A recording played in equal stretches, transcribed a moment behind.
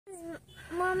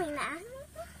Momina.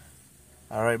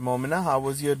 All right, Momina, how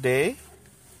was your day?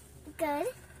 Good.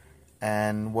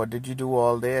 And what did you do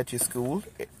all day at your school?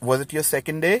 Was it your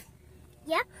second day?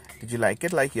 Yep. Did you like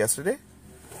it like yesterday?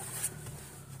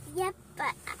 Yep,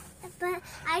 but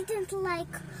I didn't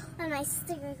like when my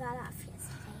sticker got off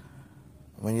yesterday.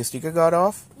 When your sticker got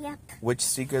off? Yep. Which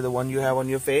sticker? The one you have on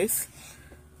your face?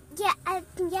 Yeah, it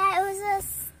was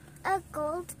a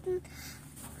gold,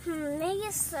 maybe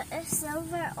a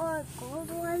silver or a gold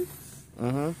one.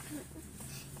 Mm-hmm.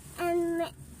 And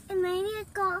maybe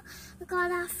it got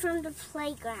off from the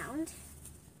playground.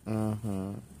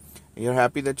 Mm-hmm. You're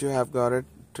happy that you have got it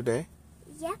today?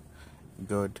 Yep.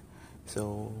 Good.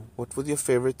 So, what was your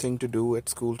favorite thing to do at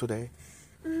school today?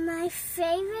 My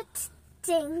favorite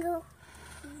thing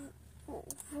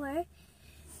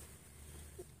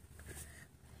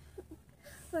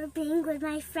were being with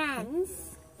my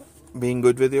friends. Being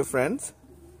good with your friends?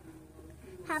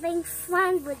 Having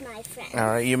fun with my friends. All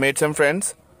right. You made some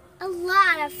friends? A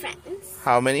lot of friends.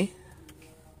 How many?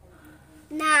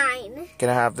 9. Can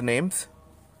I have the names?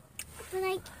 But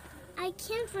I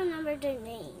can't remember their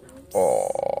names. Oh,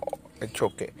 it's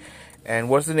okay. And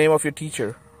what's the name of your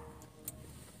teacher?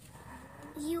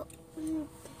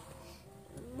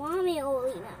 Mommy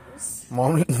only knows.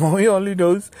 Mommy only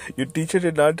knows. Your teacher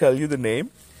did not tell you the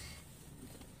name?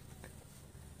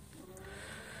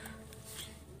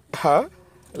 Huh?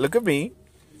 Look at me.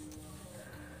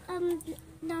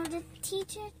 No, the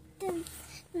teacher did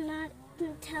not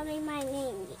tell me my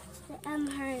name yet. Her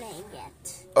name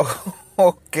yet. Oh,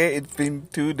 okay. It's been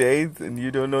 2 days and you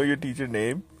don't know your teacher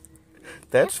name?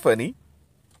 That's funny.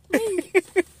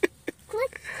 Click,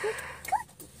 click.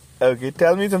 Okay,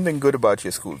 tell me something good about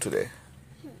your school today.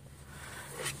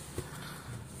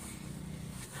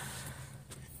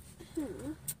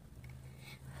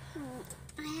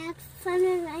 I had fun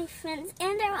with my friends,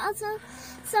 and there were also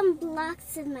some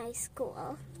blocks in my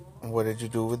school. What did you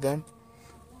do with them?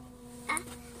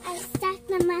 I stacked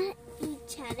them at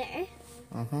each other.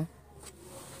 Mm-hmm.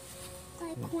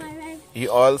 Like one.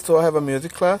 You also have a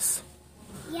music class?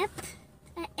 Yep,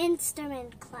 an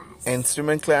instrument class.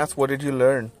 Instrument class, what did you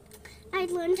learn? I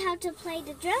learned how to play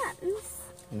the drums.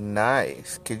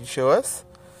 Nice. Can you show us?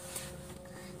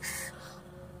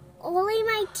 Only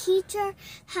my teacher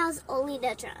has only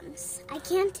the drums. I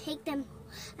can't take them.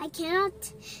 I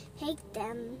cannot take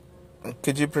them.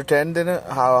 Could you pretend in it?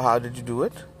 How did you do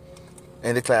it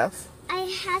in the class? I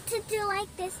had to do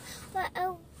like this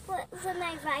with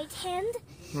my right hand.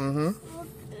 Mm-hmm.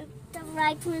 The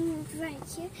right one right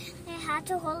here. I had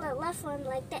to hold the left one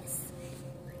like this.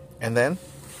 And then?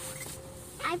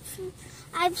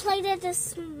 I played it the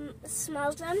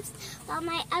small drums, while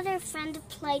my other friend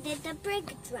played it the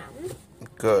big drum.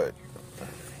 Good.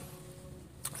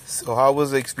 So how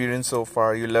was the experience so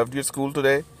far? You loved your school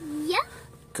today? Yeah.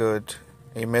 Good.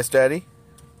 You miss Daddy?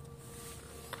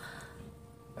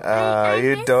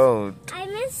 I don't. I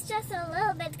missed just a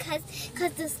little bit because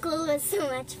the school was so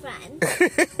much fun.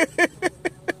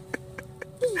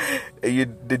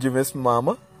 Did you miss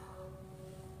Mama?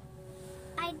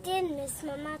 I did miss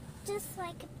Mama, just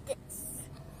like this.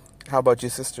 How about your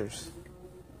sisters?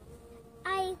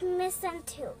 I miss them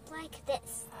too, like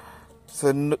this.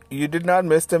 So you did not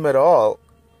miss them at all.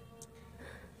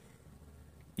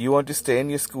 You want to stay in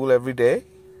your school every day?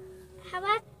 How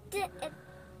about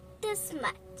this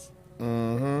much?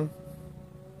 Mm-hmm.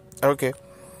 Okay.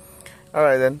 All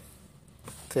right then.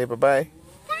 Say bye-bye.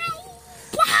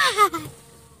 Bye.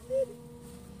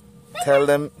 Tell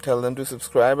them to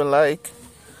subscribe and like.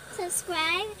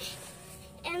 Subscribe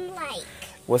and like.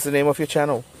 What's the name of your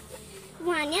channel?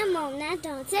 Momina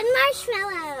Donuts and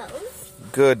Marshmallows.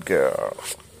 Good girl.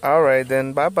 All right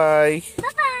then. Bye-bye.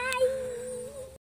 Bye-bye.